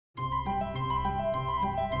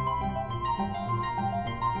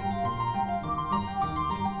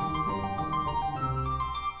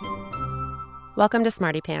Welcome to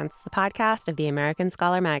Smarty Pants, the podcast of the American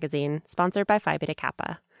Scholar magazine, sponsored by Phi Beta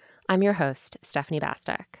Kappa. I'm your host, Stephanie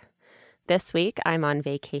Bastek. This week, I'm on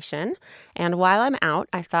vacation, and while I'm out,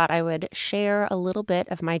 I thought I would share a little bit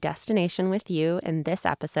of my destination with you in this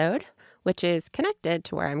episode, which is connected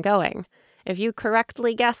to where I'm going. If you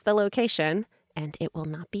correctly guess the location, and it will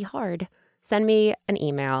not be hard, send me an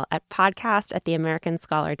email at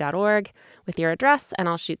podcast@theamericanscholar.org with your address, and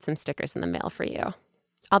I'll shoot some stickers in the mail for you.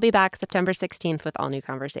 I'll be back September 16th with all new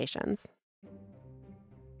conversations.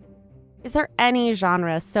 Is there any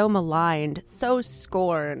genre so maligned, so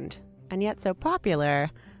scorned, and yet so popular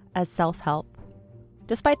as self-help?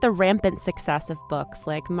 Despite the rampant success of books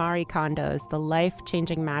like Marie Kondo's The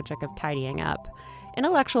Life-Changing Magic of Tidying Up,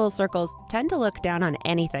 intellectual circles tend to look down on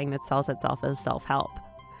anything that sells itself as self-help.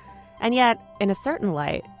 And yet, in a certain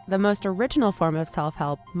light, the most original form of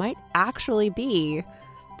self-help might actually be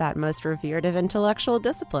that most revered of intellectual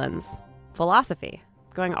disciplines, philosophy,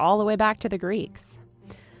 going all the way back to the Greeks.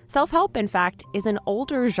 Self-help, in fact, is an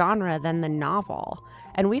older genre than the novel,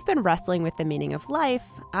 and we've been wrestling with the meaning of life,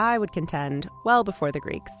 I would contend, well before the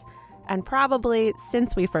Greeks, and probably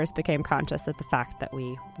since we first became conscious of the fact that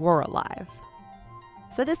we were alive.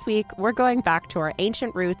 So this week, we're going back to our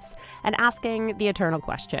ancient roots and asking the eternal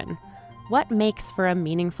question: what makes for a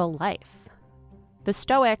meaningful life? The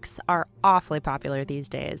Stoics are awfully popular these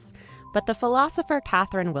days, but the philosopher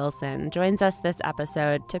Catherine Wilson joins us this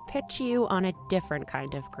episode to pitch you on a different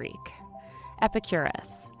kind of Greek.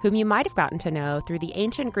 Epicurus, whom you might have gotten to know through the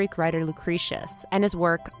ancient Greek writer Lucretius and his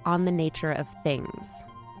work On the Nature of Things.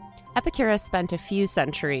 Epicurus spent a few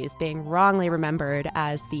centuries being wrongly remembered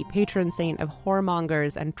as the patron saint of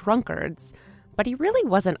whoremongers and drunkards, but he really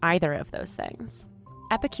wasn't either of those things.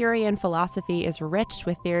 Epicurean philosophy is rich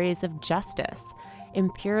with theories of justice,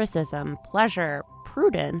 empiricism, pleasure,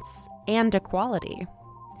 prudence, and equality.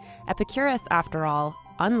 Epicurus, after all,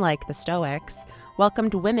 unlike the Stoics,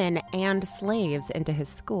 welcomed women and slaves into his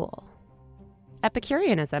school.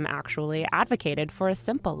 Epicureanism actually advocated for a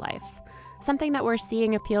simple life, something that we're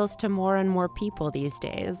seeing appeals to more and more people these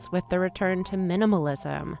days with the return to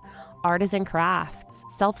minimalism, artisan crafts,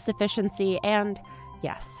 self-sufficiency, and,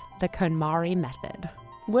 yes, the KonMari method,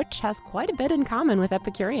 which has quite a bit in common with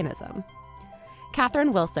Epicureanism.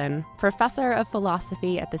 Catherine Wilson, professor of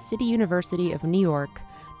philosophy at the City University of New York,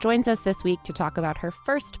 joins us this week to talk about her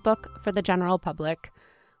first book for the general public,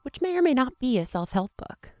 which may or may not be a self-help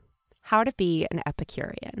book, How to Be an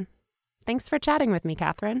Epicurean. Thanks for chatting with me,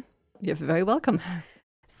 Catherine. You're very welcome.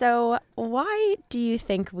 So why do you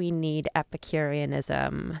think we need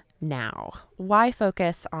Epicureanism now? Why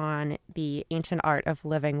focus on the ancient art of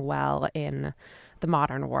living well in the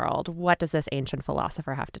modern world? What does this ancient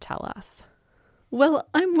philosopher have to tell us? Well,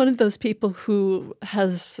 I'm one of those people who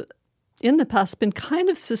has, in the past, been kind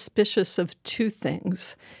of suspicious of two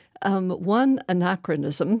things. One,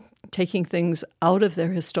 anachronism, taking things out of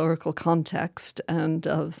their historical context and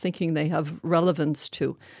thinking they have relevance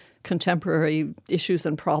to contemporary issues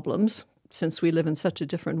and problems, since we live in such a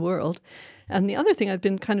different world. And the other thing I've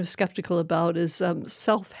been kind of skeptical about is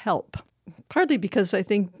self-help, partly because I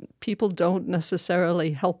think people don't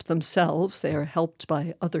necessarily help themselves. They are helped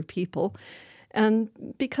by other people. And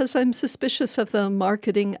because I'm suspicious of the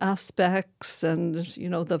marketing aspects and,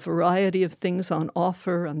 the variety of things on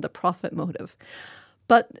offer and the profit motive.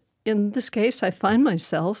 But in this case, I find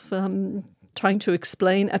myself trying to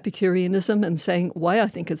explain Epicureanism and saying why I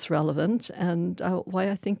think it's relevant and why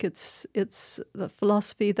I think it's the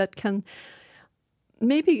philosophy that can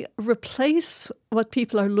maybe replace what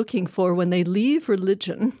people are looking for when they leave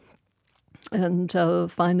religion and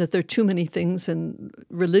find that there are too many things in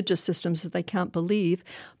religious systems that they can't believe,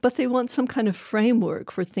 but they want some kind of framework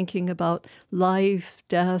for thinking about life,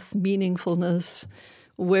 death, meaningfulness.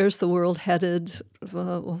 Where's the world headed?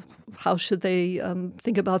 How should they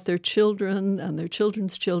think about their children and their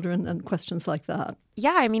children's children and questions like that?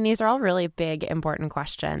 Yeah, I mean, these are all really big, important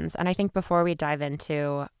questions. And I think before we dive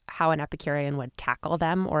into how an Epicurean would tackle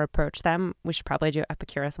them or approach them, we should probably do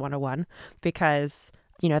Epicurus 101 because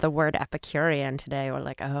the word Epicurean today, or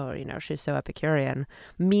like, she's so Epicurean,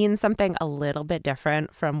 means something a little bit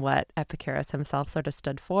different from what Epicurus himself sort of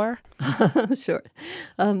stood for. Sure.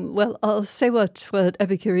 Well, I'll say what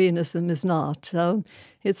Epicureanism is not.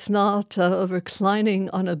 It's not reclining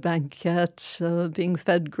on a banquette, being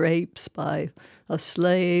fed grapes by a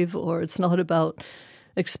slave, or it's not about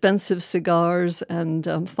expensive cigars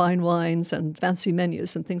and fine wines and fancy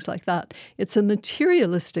menus and things like that. It's a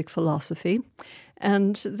materialistic philosophy.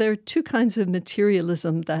 And there are two kinds of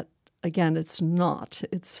materialism that, again, it's not.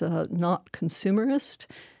 It's not consumerist,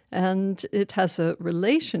 And it has a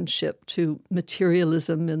relationship to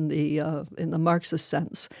materialism in the Marxist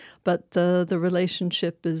sense, but the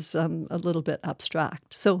relationship is a little bit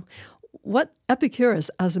abstract. So what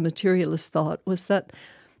Epicurus, as a materialist, thought was that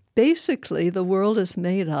basically the world is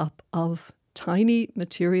made up of tiny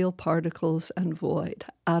material particles and void,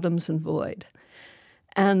 atoms and void.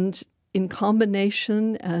 And in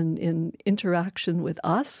combination and in interaction with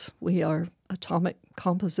us, we are atomic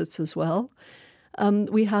composites as well,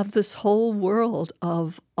 we have this whole world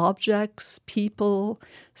of objects, people,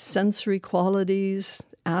 sensory qualities,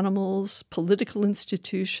 animals, political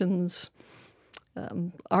institutions,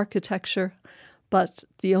 architecture. But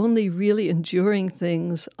the only really enduring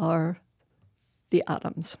things are the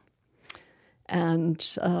atoms. And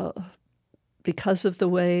because of the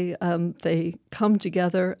way they come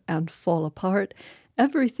together and fall apart,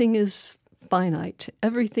 everything is finite.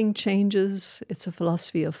 Everything changes. It's a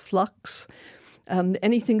philosophy of flux.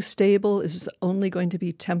 Anything stable is only going to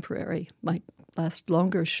be temporary, might last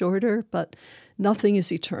longer, shorter, but nothing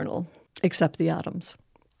is eternal except the atoms.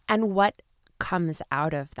 And what comes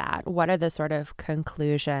out of that? What are the sort of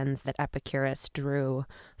conclusions that Epicurus drew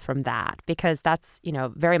from that? Because that's,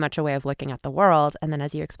 very much a way of looking at the world. And then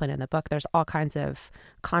as you explain in the book, there's all kinds of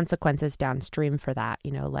consequences downstream for that,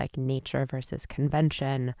 like nature versus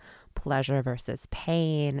convention, pleasure versus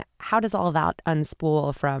pain. How does all that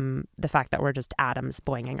unspool from the fact that we're just atoms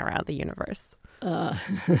boinging around the universe?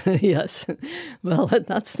 Yes. Well,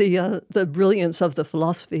 that's the brilliance of the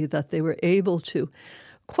philosophy, that they were able to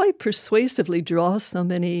quite persuasively draw so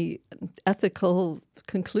many ethical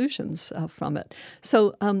conclusions from it.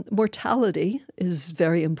 So mortality is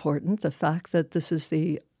very important, the fact that this is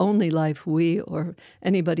the only life we or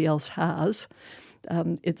anybody else has.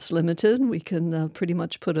 It's limited. We can pretty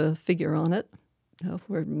much put a figure on it,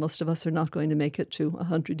 where most of us are not going to make it to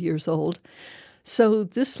 100 years old. So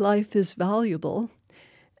this life is valuable.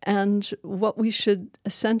 And what we should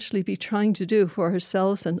essentially be trying to do for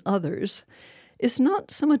ourselves and others is not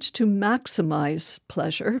so much to maximize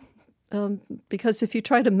pleasure, because if you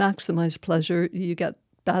try to maximize pleasure, you get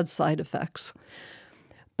bad side effects.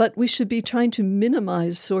 But we should be trying to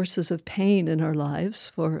minimize sources of pain in our lives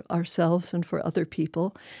for ourselves and for other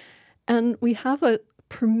people. And we have a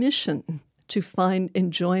permission to find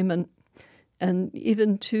enjoyment and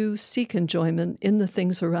even to seek enjoyment in the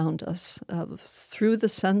things around us, through the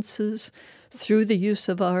senses, through the use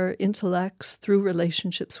of our intellects, through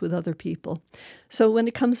relationships with other people. So when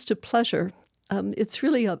it comes to pleasure, it's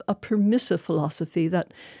really a permissive philosophy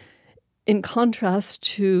that, in contrast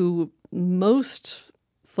to most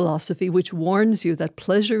philosophy, which warns you that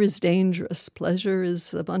pleasure is dangerous, pleasure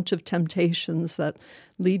is a bunch of temptations that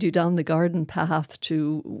lead you down the garden path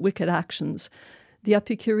to wicked actions, the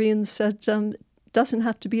Epicureans said, doesn't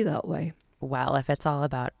have to be that way. Well, if it's all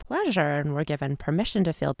about pleasure and we're given permission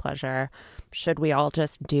to feel pleasure, should we all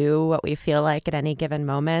just do what we feel like at any given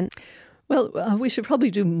moment? Well, we should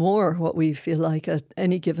probably do more what we feel like at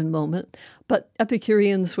any given moment. But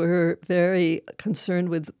Epicureans were very concerned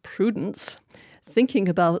with prudence, thinking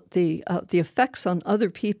about the effects on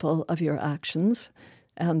other people of your actions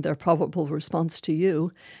and their probable response to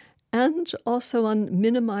you, and also on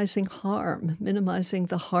minimizing harm, minimizing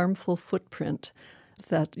the harmful footprint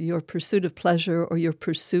that your pursuit of pleasure or your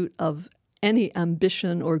pursuit of any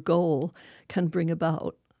ambition or goal can bring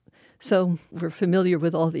about. So we're familiar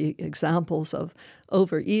with all the examples of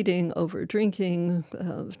overeating,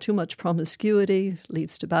 overdrinking, too much promiscuity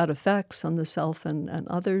leads to bad effects on the self and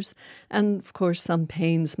others. And of course, some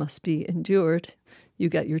pains must be endured. You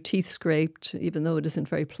get your teeth scraped, even though it isn't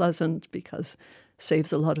very pleasant, because it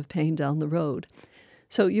saves a lot of pain down the road.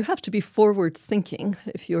 So you have to be forward thinking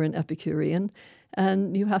if you're an Epicurean,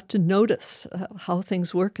 and you have to notice how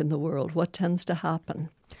things work in the world, what tends to happen.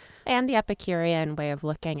 And the Epicurean way of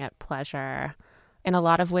looking at pleasure in a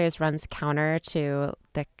lot of ways runs counter to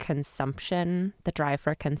the drive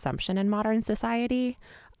for consumption in modern society,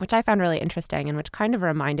 which I found really interesting and which kind of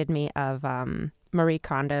reminded me of Marie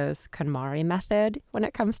Kondo's KonMari method when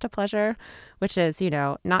it comes to pleasure, which is,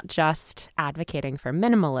 not just advocating for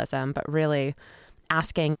minimalism, but really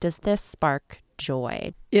asking, does this spark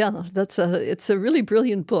joy? Yeah, it's a really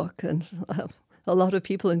brilliant book, and a lot of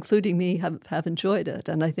people, including me, have enjoyed it.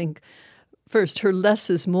 And I think, first, her less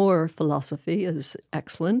is more philosophy is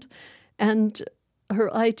excellent. And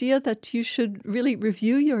her idea that you should really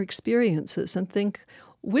review your experiences and think,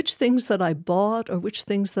 which things that I bought or which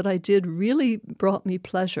things that I did really brought me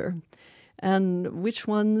pleasure? And which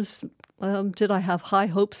ones did I have high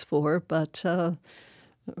hopes for, but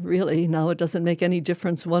really, now it doesn't make any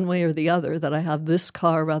difference one way or the other that I have this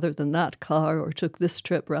car rather than that car or took this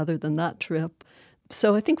trip rather than that trip.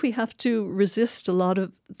 So I think we have to resist a lot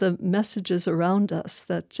of the messages around us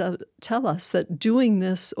that tell us that doing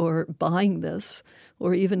this or buying this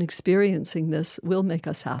or even experiencing this will make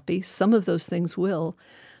us happy. Some of those things will,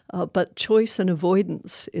 but choice and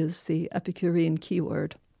avoidance is the Epicurean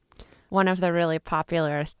keyword. One of the really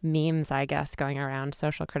popular memes, I guess, going around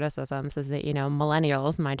social criticisms is that,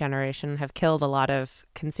 millennials, my generation, have killed a lot of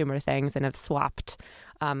consumer things and have swapped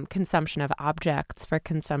consumption of objects for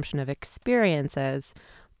consumption of experiences.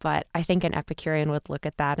 But I think an Epicurean would look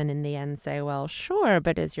at that and in the end say, well, sure,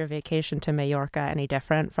 but is your vacation to Mallorca any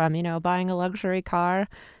different from, buying a luxury car?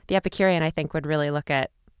 The Epicurean, I think, would really look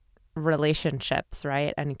at relationships,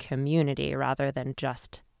 right, and community rather than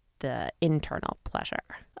just the internal pleasure.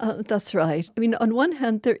 That's right. I mean, on one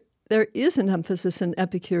hand, there is an emphasis in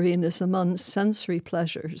Epicureanism on sensory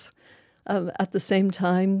pleasures. At the same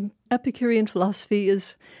time, Epicurean philosophy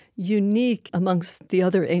is unique amongst the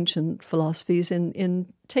other ancient philosophies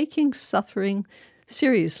in taking suffering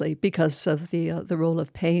seriously because of the role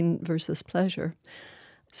of pain versus pleasure.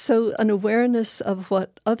 So an awareness of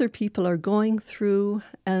what other people are going through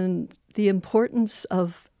and the importance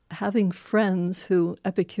of having friends who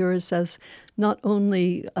Epicurus says not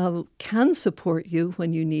only can support you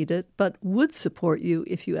when you need it, but would support you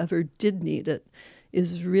if you ever did need it,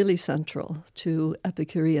 is really central to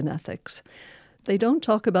Epicurean ethics. They don't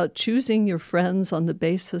talk about choosing your friends on the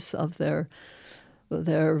basis of their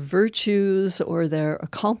virtues or their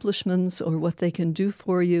accomplishments or what they can do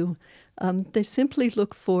for you. They simply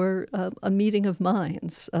look for a meeting of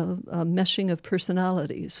minds, a meshing of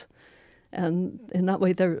personalities. And in that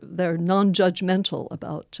way, they're non-judgmental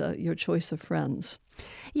about your choice of friends.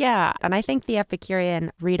 Yeah, and I think the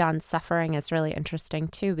Epicurean read on suffering is really interesting,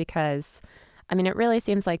 too, because, it really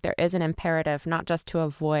seems like there is an imperative not just to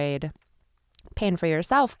avoid pain for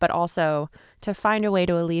yourself, but also to find a way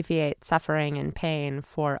to alleviate suffering and pain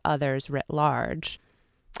for others writ large.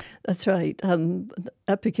 That's right.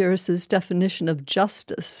 Epicurus's definition of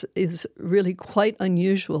justice is really quite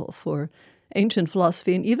unusual for ancient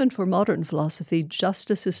philosophy and even for modern philosophy.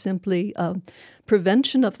 Justice is simply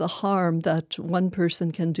prevention of the harm that one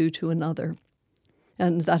person can do to another.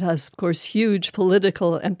 And that has, of course, huge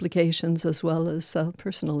political implications as well as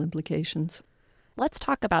personal implications. Let's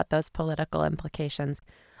talk about those political implications.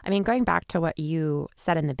 Going back to what you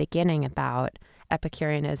said in the beginning about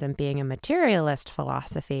Epicureanism being a materialist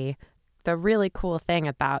philosophy, the really cool thing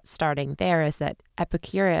about starting there is that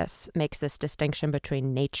Epicurus makes this distinction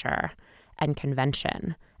between nature and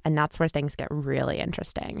convention. And that's where things get really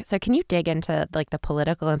interesting. So can you dig into the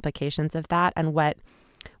political implications of that and what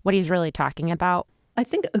he's really talking about? I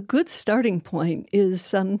think a good starting point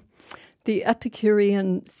is the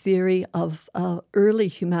Epicurean theory of early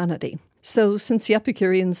humanity. So since the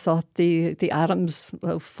Epicureans thought the atoms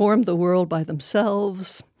formed the world by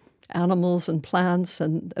themselves, animals and plants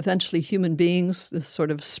and eventually human beings sort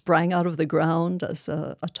of sprang out of the ground as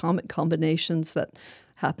atomic combinations that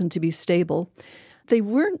happened to be stable, they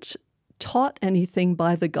weren't taught anything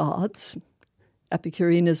by the gods.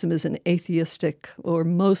 Epicureanism is an atheistic or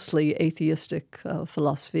mostly atheistic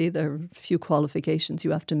philosophy. There are a few qualifications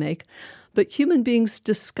you have to make. But human beings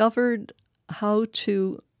discovered how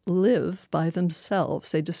to live by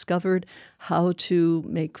themselves. They discovered how to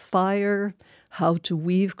make fire, how to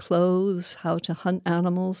weave clothes, how to hunt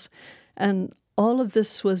animals. And all of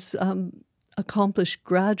this was accomplished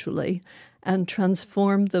gradually and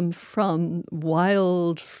transformed them from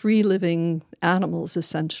wild, free-living animals,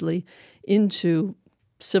 essentially, into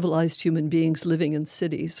civilized human beings living in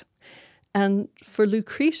cities. And for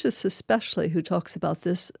Lucretius especially, who talks about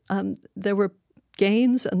this, there were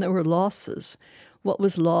gains and there were losses. What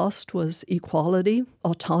was lost was equality,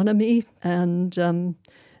 autonomy, and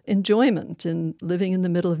enjoyment in living in the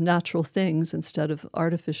middle of natural things instead of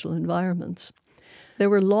artificial environments. There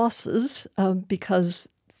were losses because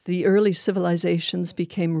the early civilizations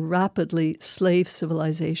became rapidly slave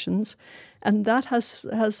civilizations, and that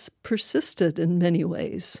has persisted in many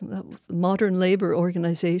ways. Modern labor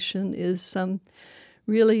organization is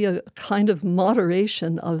really a kind of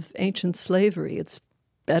moderation of ancient slavery. It's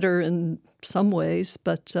better in some ways,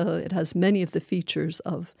 but it has many of the features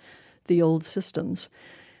of the old systems.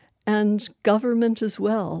 And government as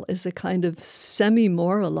well is a kind of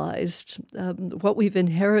semi-moralized, what we've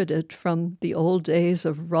inherited from the old days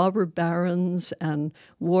of robber barons and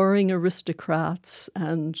warring aristocrats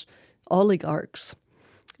and oligarchs,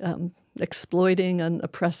 exploiting and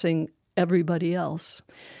oppressing everybody else.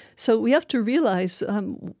 So we have to realize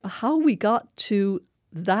how we got to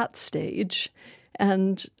that stage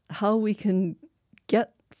and how we can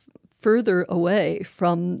get further away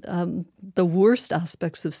from the worst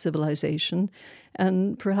aspects of civilization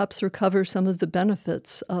and perhaps recover some of the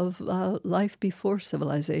benefits of life before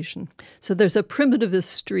civilization. So there's a primitivist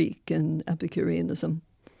streak in Epicureanism.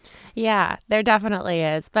 Yeah, there definitely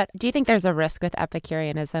is. But do you think there's a risk with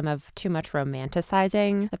Epicureanism of too much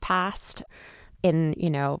romanticizing the past in,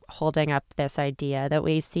 holding up this idea that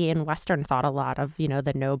we see in Western thought a lot of,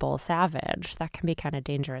 the noble savage? That can be kind of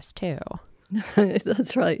dangerous too.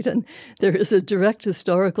 That's right. And there is a direct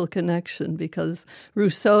historical connection because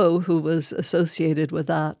Rousseau, who was associated with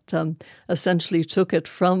that, essentially took it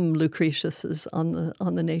from Lucretius's on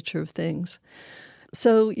the nature of things.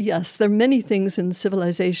 So yes, there are many things in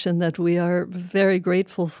civilization that we are very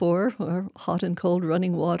grateful for, or hot and cold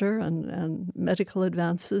running water and medical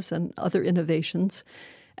advances and other innovations.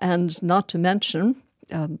 And not to mention,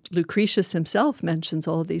 Lucretius himself mentions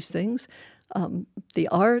all these things. The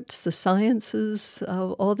arts, the sciences,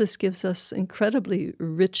 all this gives us incredibly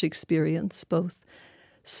rich experience, both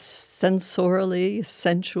sensorially,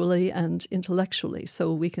 sensually, and intellectually.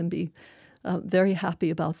 So we can be very happy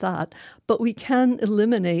about that. But we can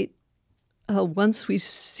eliminate, once we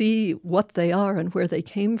see what they are and where they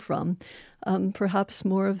came from, perhaps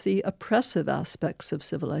more of the oppressive aspects of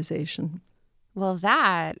civilization. Well,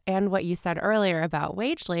 that and what you said earlier about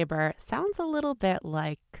wage labor sounds a little bit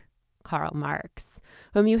like Karl Marx,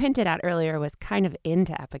 whom you hinted at earlier was kind of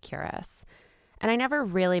into Epicurus. And I never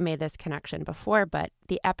really made this connection before, but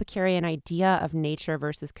the Epicurean idea of nature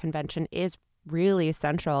versus convention is really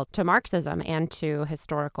central to Marxism and to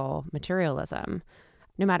historical materialism.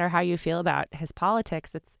 No matter how you feel about his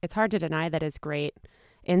politics, it's hard to deny that his great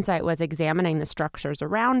insight was examining the structures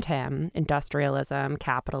around him, industrialism,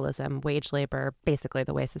 capitalism, wage labor, basically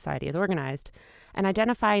the way society is organized, and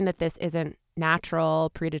identifying that this isn't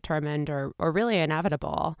natural, predetermined, or really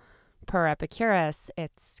inevitable. Per Epicurus,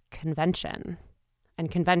 it's convention,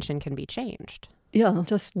 and convention can be changed. Yeah,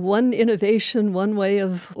 just one innovation, one way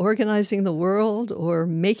of organizing the world or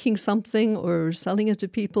making something or selling it to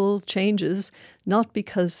people changes, not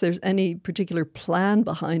because there's any particular plan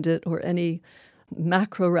behind it or any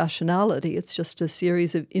macro rationality. It's just a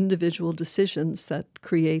series of individual decisions that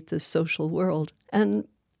create this social world. And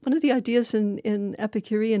one of the ideas in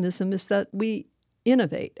Epicureanism is that we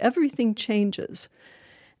innovate. Everything changes.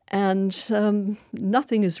 And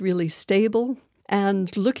nothing is really stable.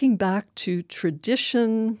 And looking back to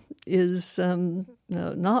tradition is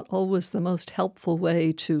not always the most helpful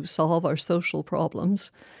way to solve our social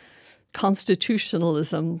problems.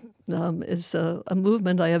 Constitutionalism is a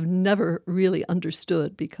movement I have never really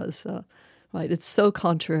understood because it's so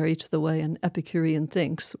contrary to the way an Epicurean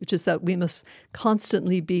thinks, which is that we must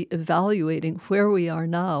constantly be evaluating where we are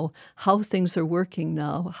now, how things are working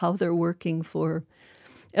now, how they're working for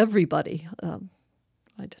everybody.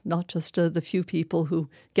 Not just the few people who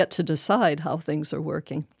get to decide how things are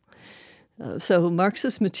working. So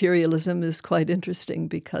Marxist materialism is quite interesting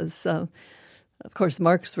because, of course,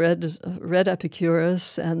 Marx read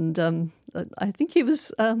Epicurus, and I think he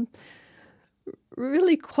was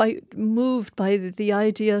really quite moved by the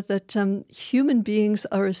idea that human beings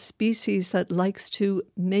are a species that likes to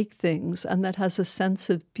make things and that has a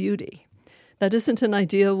sense of beauty. That isn't an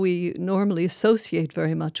idea we normally associate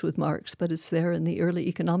very much with Marx, but it's there in the early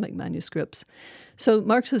economic manuscripts. So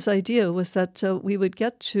Marx's idea was that we would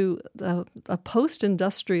get to a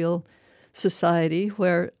post-industrial society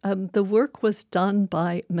where the work was done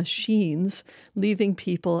by machines, leaving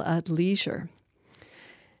people at leisure.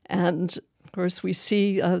 And of course, we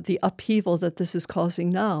see the upheaval that this is causing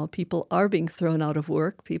now. People are being thrown out of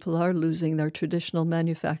work. People are losing their traditional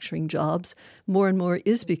manufacturing jobs. More and more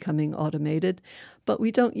is becoming automated. But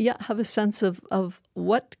we don't yet have a sense of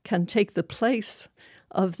what can take the place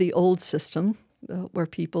of the old system, where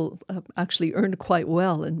people actually earned quite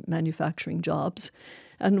well in manufacturing jobs.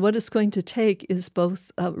 And what it's going to take is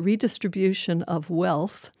both redistribution of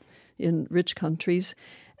wealth in rich countries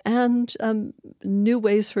and new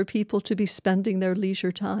ways for people to be spending their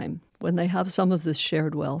leisure time when they have some of this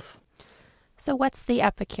shared wealth. So what's the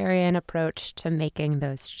Epicurean approach to making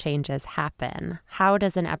those changes happen? How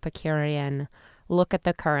does an Epicurean look at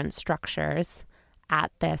the current structures,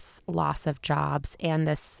 at this loss of jobs and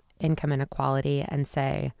this income inequality and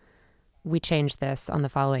say, we change this on the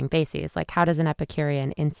following bases? Like, how does an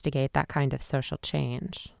Epicurean instigate that kind of social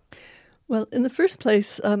change? Well, in the first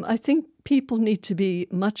place, I think people need to be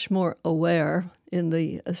much more aware,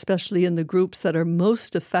 especially in the groups that are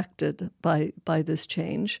most affected by this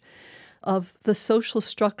change, of the social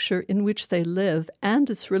structure in which they live and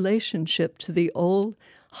its relationship to the old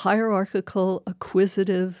hierarchical,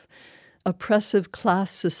 acquisitive, oppressive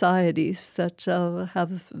class societies that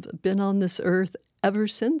have been on this earth ever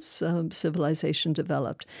since civilization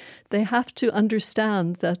developed. They have to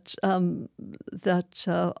understand that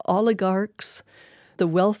oligarchs, the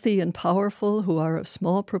wealthy and powerful, who are a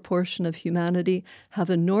small proportion of humanity, have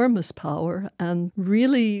enormous power and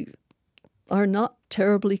really are not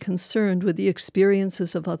terribly concerned with the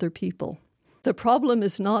experiences of other people. The problem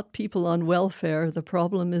is not people on welfare, the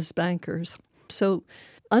problem is bankers. So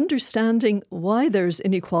understanding why there's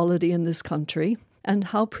inequality in this country and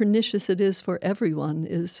how pernicious it is for everyone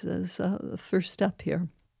is the first step here.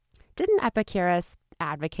 Didn't Epicurus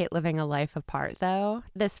advocate living a life apart, though?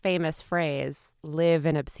 This famous phrase, live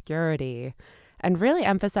in obscurity, and really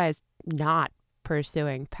emphasized not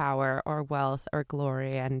pursuing power or wealth or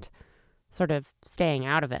glory and sort of staying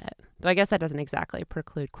out of it. Though I guess that doesn't exactly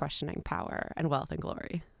preclude questioning power and wealth and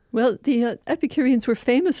glory. Well, the Epicureans were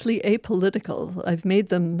famously apolitical. I've made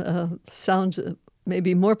them sound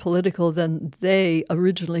maybe more political than they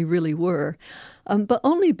originally really were, but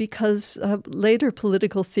only because later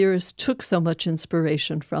political theorists took so much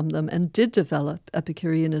inspiration from them and did develop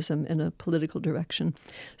Epicureanism in a political direction.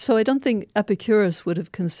 So I don't think Epicurus would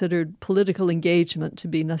have considered political engagement to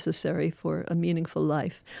be necessary for a meaningful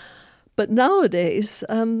life. But nowadays,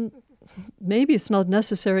 maybe it's not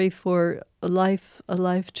necessary for a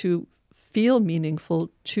life to feel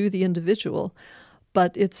meaningful to the individual,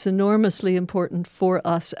 but it's enormously important for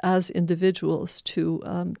us as individuals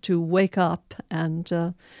to wake up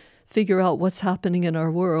and figure out what's happening in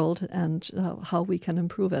our world and how we can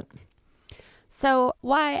improve it. So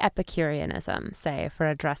why Epicureanism, say, for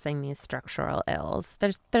addressing these structural ills?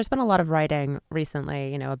 There's been a lot of writing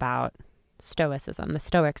recently, about Stoicism. The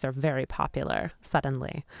Stoics are very popular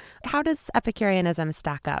suddenly. How does Epicureanism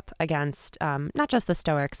stack up against not just the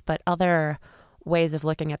Stoics, but other ways of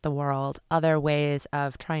looking at the world, other ways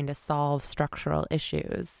of trying to solve structural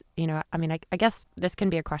issues? I guess this can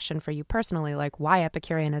be a question for you personally, like why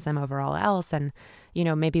Epicureanism over all else? And,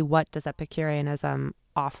 maybe what does Epicureanism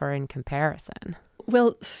offer in comparison?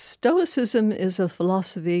 Well, Stoicism is a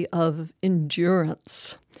philosophy of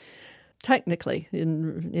endurance. Technically,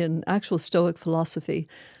 in actual Stoic philosophy,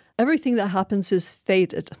 everything that happens is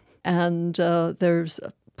fated, and there's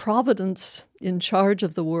providence in charge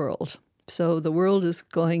of the world. So the world is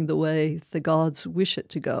going the way the gods wish it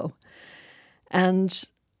to go. And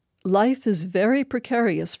life is very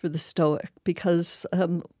precarious for the Stoic because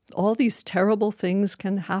all these terrible things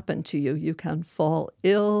can happen to you. You can fall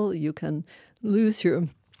ill, you can lose your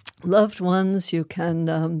loved ones, you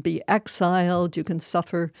can be exiled, you can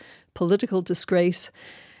suffer political disgrace,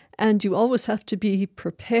 and you always have to be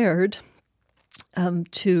prepared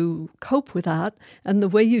to cope with that. And the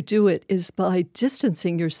way you do it is by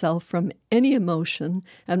distancing yourself from any emotion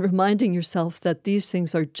and reminding yourself that these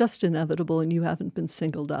things are just inevitable and you haven't been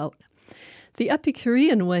singled out. The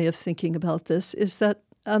Epicurean way of thinking about this is that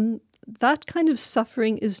that kind of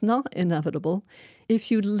suffering is not inevitable if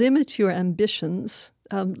you limit your ambitions,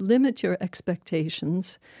 limit your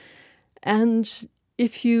expectations, and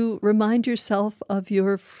if you remind yourself of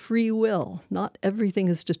your free will. Not everything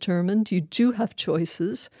is determined. You do have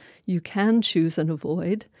choices. You can choose and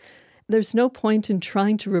avoid. There's no point in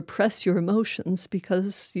trying to repress your emotions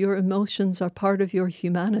because your emotions are part of your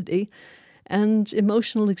humanity, and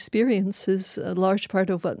emotional experience is a large part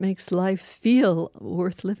of what makes life feel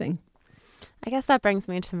worth living. I guess that brings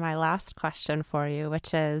me to my last question for you,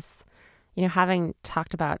 which is, having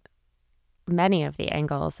talked about many of the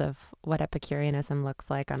angles of what Epicureanism looks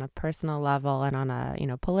like on a personal level and on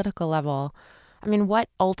a, political level, what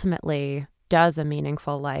ultimately does a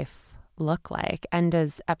meaningful life look like? And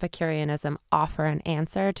does Epicureanism offer an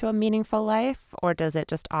answer to a meaningful life, or does it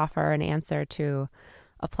just offer an answer to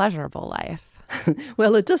a pleasurable life?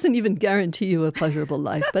 Well, it doesn't even guarantee you a pleasurable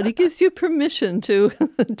life, but it gives you permission to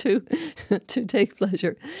take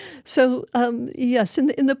pleasure. So, yes,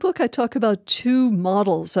 in the book I talk about two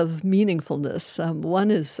models of meaningfulness.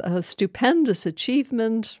 One is a stupendous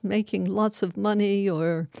achievement, making lots of money,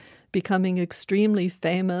 or becoming extremely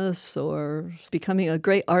famous, or becoming a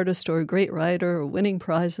great artist or a great writer, or winning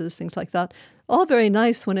prizes, things like that. All very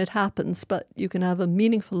nice when it happens, but you can have a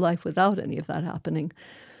meaningful life without any of that happening.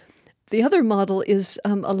 The other model is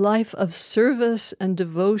a life of service and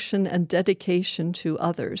devotion and dedication to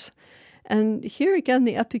others. And here again,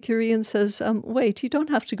 the Epicurean says, wait, you don't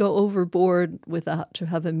have to go overboard with that to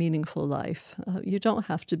have a meaningful life. You don't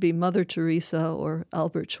have to be Mother Teresa or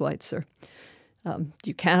Albert Schweitzer.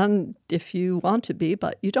 You can if you want to be,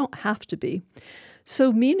 but you don't have to be.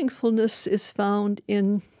 So meaningfulness is found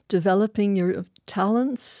in developing your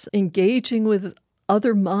talents, engaging with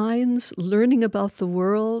other minds, learning about the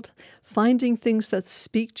world, finding things that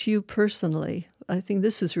speak to you personally. I think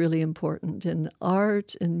this is really important in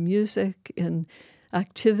art, in music, in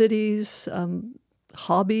activities,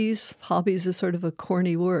 hobbies. Hobbies is sort of a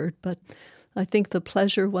corny word, but I think the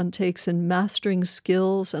pleasure one takes in mastering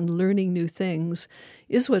skills and learning new things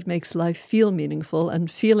is what makes life feel meaningful, and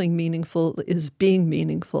feeling meaningful is being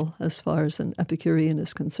meaningful as far as an Epicurean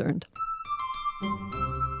is concerned.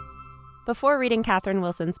 Before reading Catherine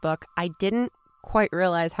Wilson's book, I didn't quite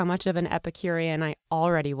realize how much of an Epicurean I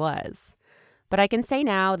already was. But I can say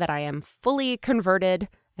now that I am fully converted,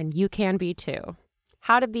 and you can be too.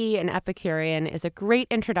 How to Be an Epicurean is a great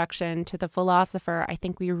introduction to the philosopher I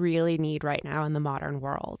think we really need right now in the modern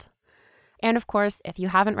world. And of course, if you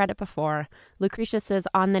haven't read it before, Lucretius's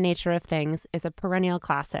On the Nature of Things is a perennial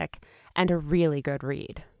classic and a really good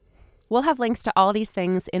read. We'll have links to all these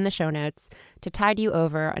things in the show notes to tide you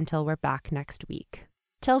over until we're back next week.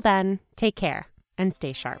 Till then, take care and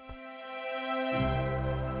stay sharp.